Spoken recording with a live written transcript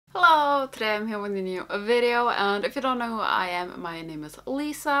Hello, today I'm here with a new video, and if you don't know who I am, my name is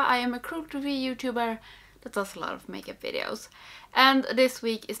Lisa. I am a cruelty YouTuber that does a lot of makeup videos. And this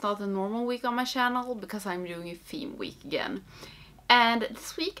week is not a normal week on my channel because I'm doing a theme week again. And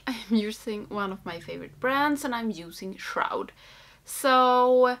this week I'm using one of my favorite brands, and I'm using Shroud.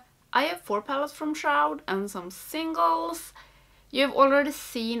 So I have 4 palettes from Shroud and some singles. You've already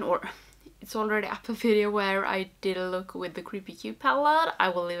seen, or it's already up a video where I did a look with the Creepy Cute palette. I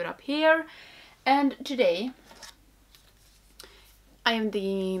will leave it up here. And today I am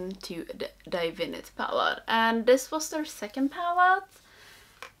digging into the Divinity palette. And this was their second palette.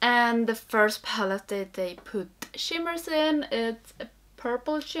 And the first palette that they put shimmers in, it's a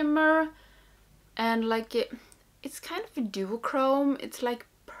purple shimmer. And like it's kind of a duochrome. It's like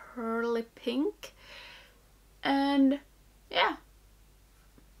pearly pink. And yeah.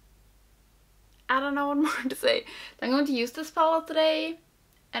 I don't know what more to say. I'm going to use this palette today,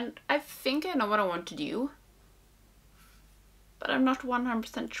 and I think I know what I want to do, but I'm not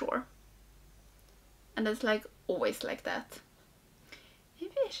 100% sure. And it's like always like that.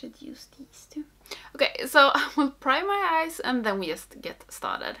 Maybe I should use these two. Okay, so I will prime my eyes and then we just get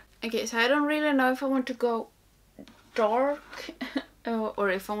started. Okay, so I don't really know if I want to go dark or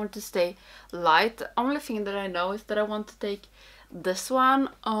if I want to stay light. The only thing that I know is that I want to take this one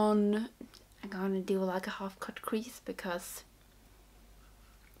on. I'm gonna do like a half cut crease because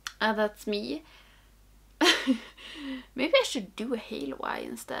that's me. Maybe I should do a halo eye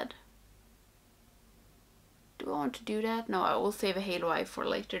instead. Do I want to do that? No, I will save a halo eye for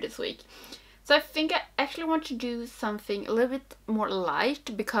later this week. So I think I actually want to do something a little bit more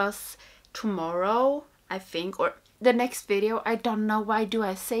light because tomorrow, I think, or the next video, I don't know, why do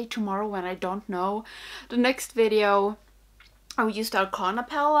I say tomorrow when I don't know? The next video, I will use the Arcana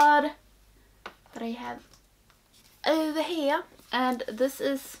palette that I have over here, and this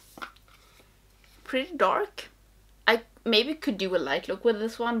is pretty dark. I maybe could do a light look with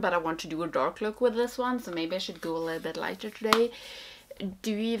this one, but I want to do a dark look with this one, so maybe I should go a little bit lighter today.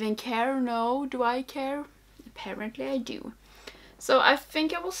 Do you even care? No. Do I care? Apparently I do. So I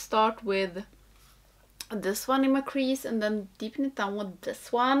think I will start with this one in my crease and then deepen it down with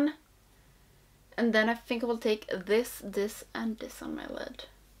this one, and then I think I will take this, and this on my lid.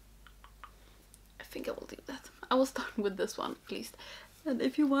 I think I will do that. I will start with this one at least. And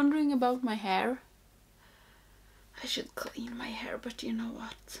if you're wondering about my hair, I should clean my hair, but you know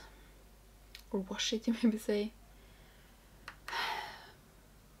what? Or wash it, you maybe say.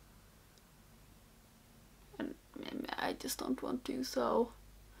 And I just don't want to, so.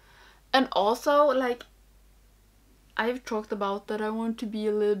 And also, like, I've talked about that I want to be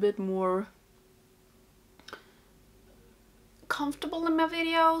a little bit more comfortable in my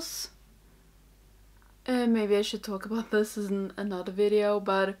videos. Maybe I should talk about this in another video,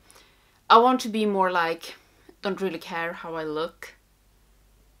 but I want to be more like, don't really care how I look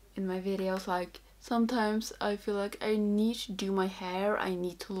in my videos. Like, sometimes I feel like I need to do my hair, I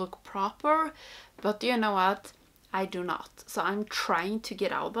need to look proper, but you know what? I do not. So I'm trying to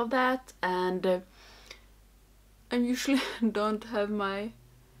get out of that, and I usually don't have my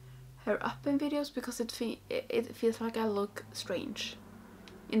hair up in videos because it feels like I look strange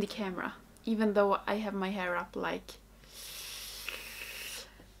in the camera. Even though I have my hair up like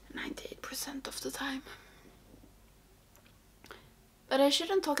 98% of the time. But I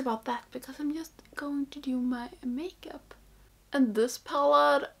shouldn't talk about that because I'm just going to do my makeup. And this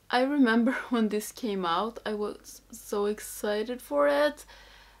palette, I remember when this came out, I was so excited for it.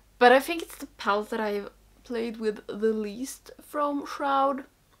 But I think it's the palette that I've played with the least from Shroud.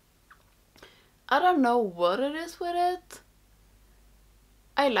 I don't know what it is with it.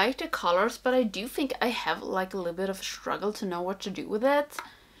 I like the colors, but I do think I have like a little bit of a struggle to know what to do with it.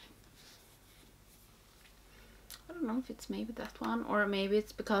 I don't know if it's maybe that one, or maybe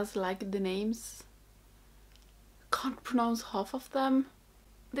it's because like the names, can't pronounce half of them.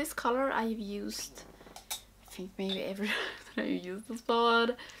 This color I've used, I think maybe every time that I use this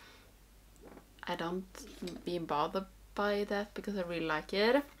palette. I don't be bothered by that because I really like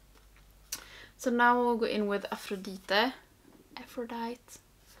it. So now we'll go in with Aphrodite.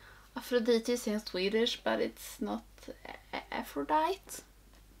 Aphrodite is in Swedish, but it's not Aphrodite.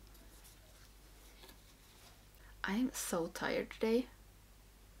 I'm so tired today.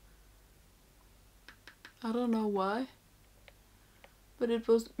 I don't know why, but it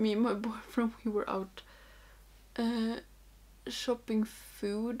was me and my boyfriend. We were out shopping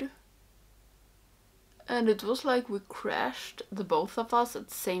food, and it was like we crashed, the both of us at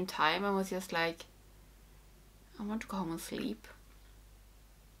the same time, and was just like, I want to go home and sleep.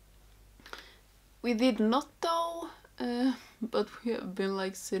 We did not though. but we have been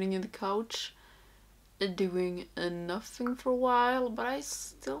like sitting in the couch doing nothing for a while, but I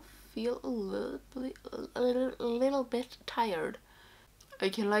still feel a little bit tired. I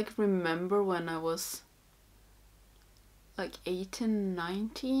can like remember when I was like 18,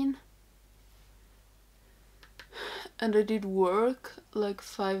 19 and I did work like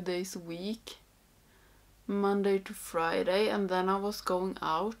 5 days a week, Monday to Friday, and then I was going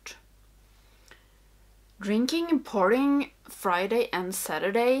out drinking and partying Friday and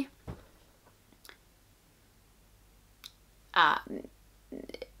Saturday.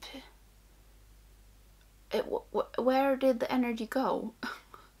 Where did the energy go?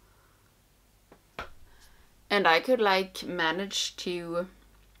 And I could like manage to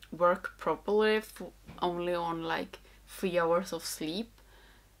work properly only on like 3 hours of sleep.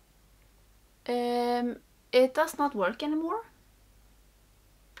 It does not work anymore.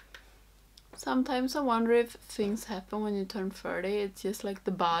 Sometimes I wonder if things happen when you turn 30. It's just like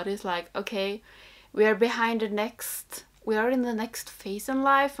the body's like, okay, we are behind the next, we are in the next phase in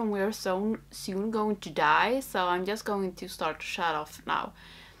life and we are so soon going to die, so I'm just going to start to shut off now.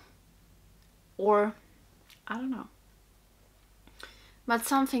 Or, I don't know. But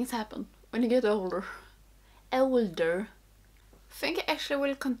some things happen when you get older. I think I actually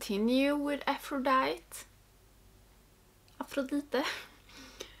will continue with Aphrodite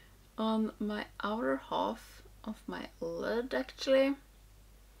on my outer half of my lid actually.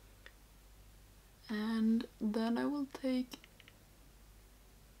 And then I will take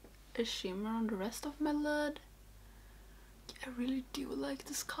a shimmer on the rest of my lid. I really do like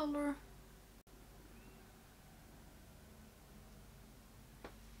this color.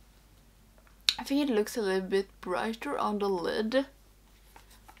 I think it looks a little bit brighter on the lid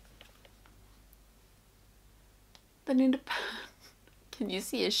than in the pan. Can you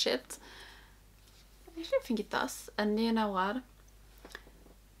see a shit? I actually think it does. And you know what?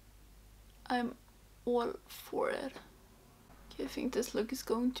 I'm all for it. Okay, I think this look is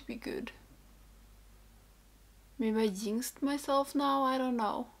going to be good. Maybe I jinxed myself now, I don't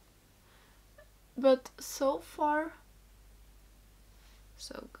know. But so far,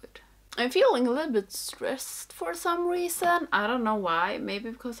 so good. I'm feeling a little bit stressed for some reason. I don't know why. Maybe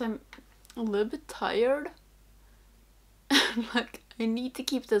because I'm a little bit tired. Like, I need to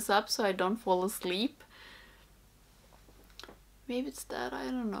keep this up so I don't fall asleep. Maybe it's that, I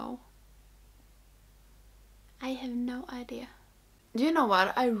don't know. I have no idea. Do you know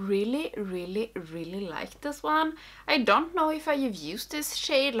what? I really like this one. I don't know if I have used this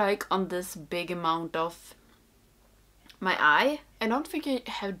shade like on this big amount of my eye. I don't think I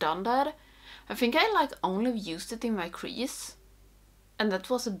have done that. I think I like only used it in my crease. And that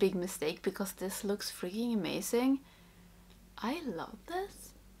was a big mistake because this looks freaking amazing. I love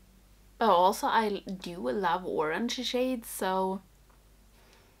this. But also I do love orange shades, so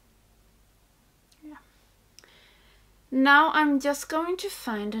yeah. Now I'm just going to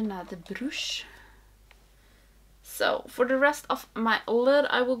find another brush. So for the rest of my lid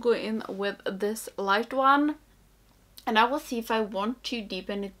I will go in with this light one. And I will see if I want to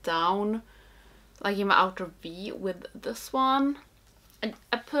deepen it down like in my outer V with this one.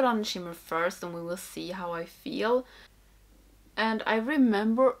 I put on shimmer first and we will see how I feel. And I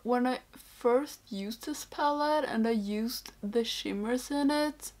remember when I first used this palette and I used the shimmers in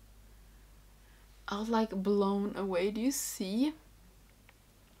it, I was like blown away. Do you see?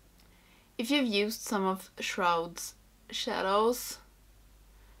 If you've used some of Shroud's shadows,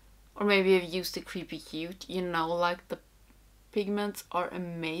 or maybe you've used the Creepy Cute, you know, like the pigments are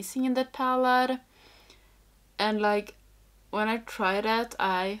amazing in that palette. And like when I tried it,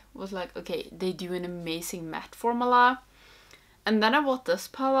 I was like, okay, they do an amazing matte formula. And then I bought this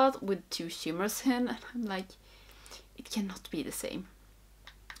palette with 2 shimmers in, and I'm like, it cannot be the same.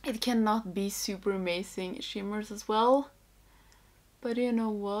 It cannot be super amazing shimmers as well. But you know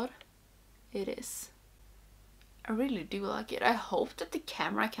what? It is. I really do like it. I hope that the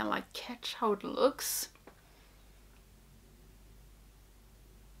camera can like catch how it looks.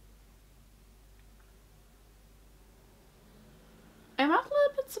 I'm a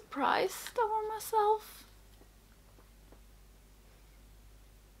little bit surprised over myself.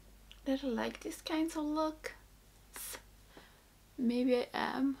 That I like these kinds of looks. Maybe I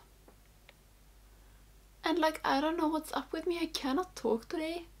am. And like, I don't know what's up with me. I cannot talk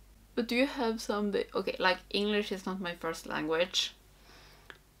today. But do you have some okay, like English is not my first language.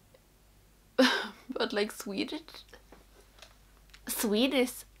 But like Swedish,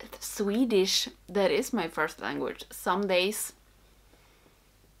 that is my first language. Some days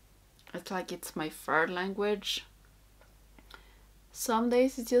it's like it's my third language. Some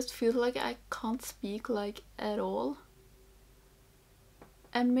days it just feels like I can't speak like at all.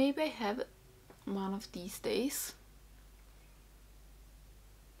 And maybe I have it one of these days.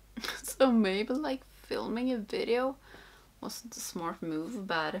 So maybe like filming a video wasn't a smart move,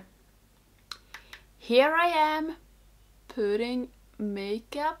 but here I am putting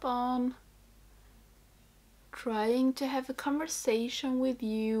makeup on, trying to have a conversation with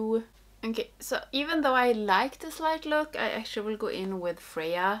you. Okay, so even though I like this light look, I actually will go in with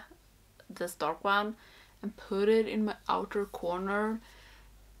Freya, this dark one, and put it in my outer corner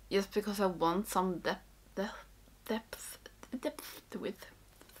just because I want some depth with.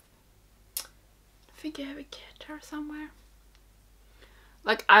 I think I have a cat hair somewhere.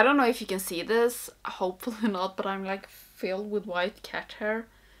 Like, I don't know if you can see this, hopefully not, but I'm like filled with white cat hair.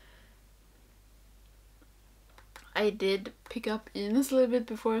 I did pick up Ines a little bit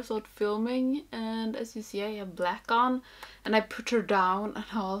before I started filming, and as you see I have black on, and I put her down and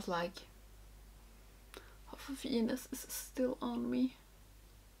I was like, half of Ines is still on me.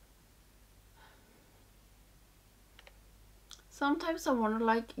 Sometimes I wonder,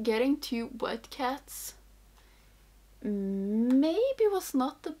 like, getting 2 white cats maybe was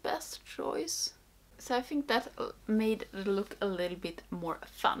not the best choice. So I think that made the look a little bit more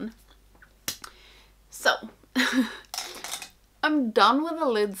fun. So I'm done with the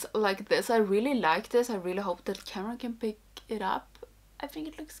lids like this. I really like this. I really hope that the camera can pick it up. I think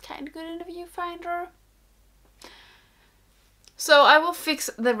it looks kind of good in the viewfinder. So I will fix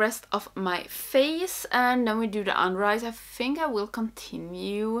the rest of my face and then we do the under eyes. I think I will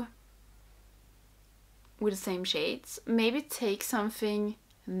continue with the same shades. Maybe take something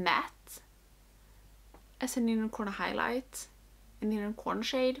matte as an inner corner highlight, an inner corner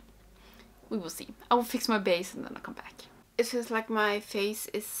shade. We will see. I will fix my base and then I'll come back. It feels like my face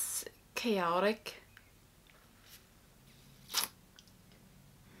is chaotic.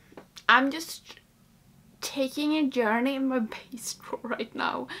 I'm just taking a journey in my base drawer right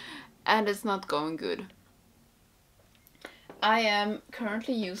now and it's not going good. I am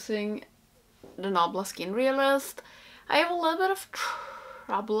currently using the Nabla Skin Realist. I have a little bit of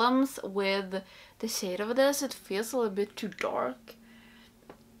problems with the shade of this. It feels a little bit too dark.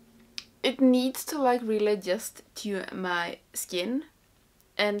 It needs to like really adjust to my skin,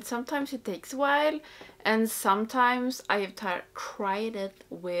 and sometimes it takes a while, and sometimes I have tried it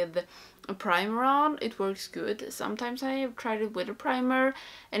with a primer on, it works good. Sometimes I have tried it with a primer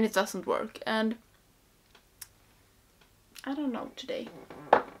and it doesn't work, and I don't know today.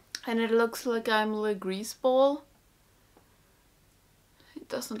 And it looks like I'm a little grease ball. It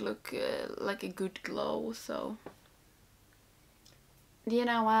doesn't look like a good glow, so you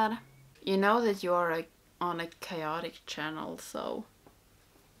know what? You know that you are on a chaotic channel, so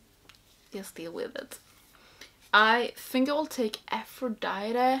just deal with it. I think I will take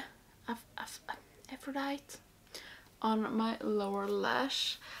Aphrodite on my lower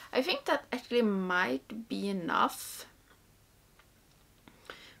lash. I think that actually might be enough.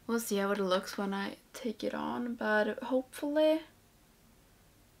 We'll see how it looks when I take it on, but hopefully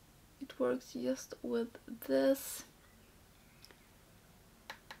it works just with this.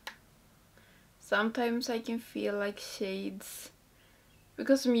 Sometimes I can feel like shades,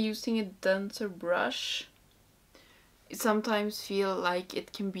 because I'm using a denser brush, it sometimes feel like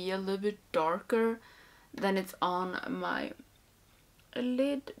it can be a little bit darker than it's on my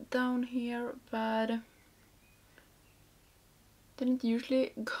lid down here, but then it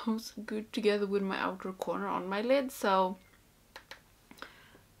usually goes good together with my outer corner on my lid, so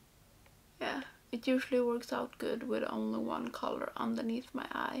yeah, it usually works out good with only one color underneath my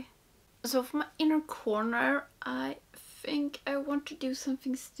eye. So for my inner corner, I think I want to do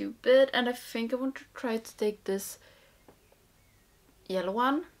something stupid, and I think I want to try to take this yellow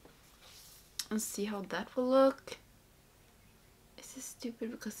one and see how that will look. This is stupid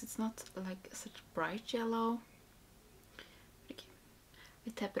because it's not like such bright yellow. Okay,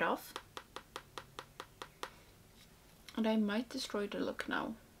 I tap it off, and I might destroy the look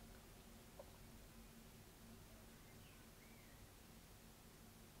now.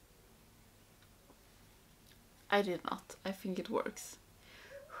 I did not. I think it works.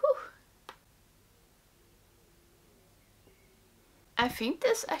 Whew. I think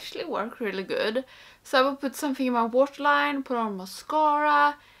this actually worked really good. So I will put something in my waterline, put on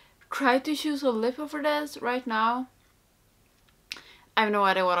mascara, try to choose a lip over this right now. I have no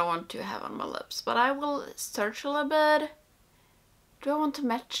idea what I want to have on my lips, but I will search a little bit. Do I want to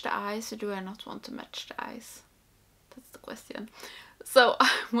match the eyes or do I not want to match the eyes? That's the question. So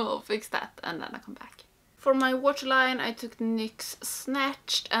I will fix that and then I'll come back. For my waterline, I took NYX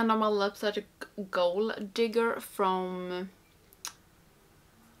Snatched, and on my lips I took Gold Digger from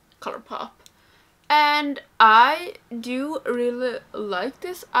Colourpop. And I do really like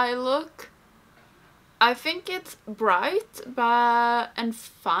this eye look. I think it's bright and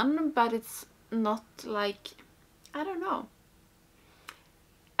fun, but it's not like, I don't know.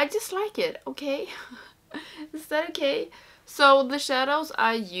 I just like it, okay? Is that okay? So the shadows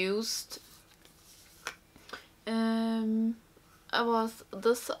I used was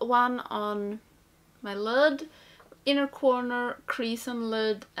this one on my lid, inner corner, crease and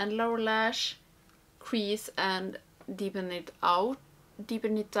lid, and lower lash, crease, and deepen it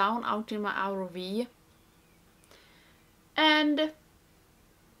down out in my outer V. And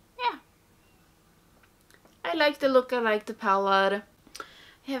yeah, I like the look, I like the palette.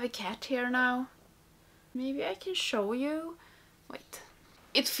 I have a cat here now. Maybe I can show you. Wait.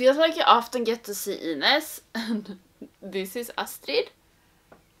 It feels like you often get to see Ines, and this is Astrid,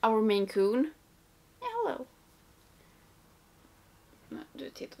 our Maine Coon. Yeah, hello. Nej, du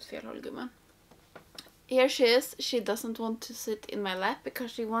tittar åt fel håll, gumman. Here she is. She doesn't want to sit in my lap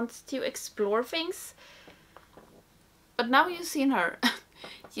because she wants to explore things. But now you've seen her.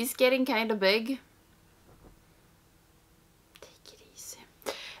 She's getting kind of big. Take it easy.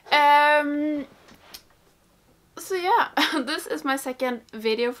 So yeah, this is my second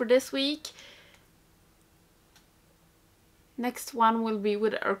video for this week. Next one will be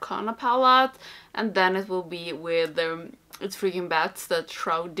with Arcana palette, and then it will be with It's Freaking Bats that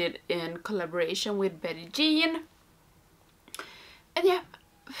Shroud did in collaboration with Betty Jean. And yeah,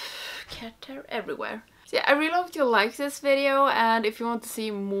 cat hair everywhere. So yeah, I really hope you like this video, and if you want to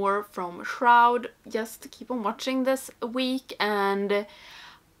see more from Shroud, just keep on watching this week. And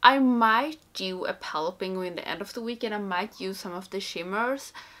I might do a palette bingo in the end of the week, and I might use some of the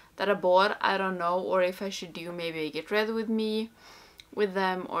shimmers that I bought. I don't know, or if I should do maybe a Get Ready With Me with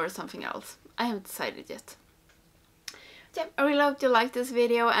them or something else. I haven't decided yet. So yeah, I really hope you like this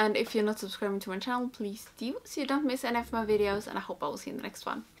video, and if you're not subscribing to my channel, please do so you don't miss any of my videos, and I hope I will see you in the next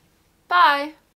one. Bye!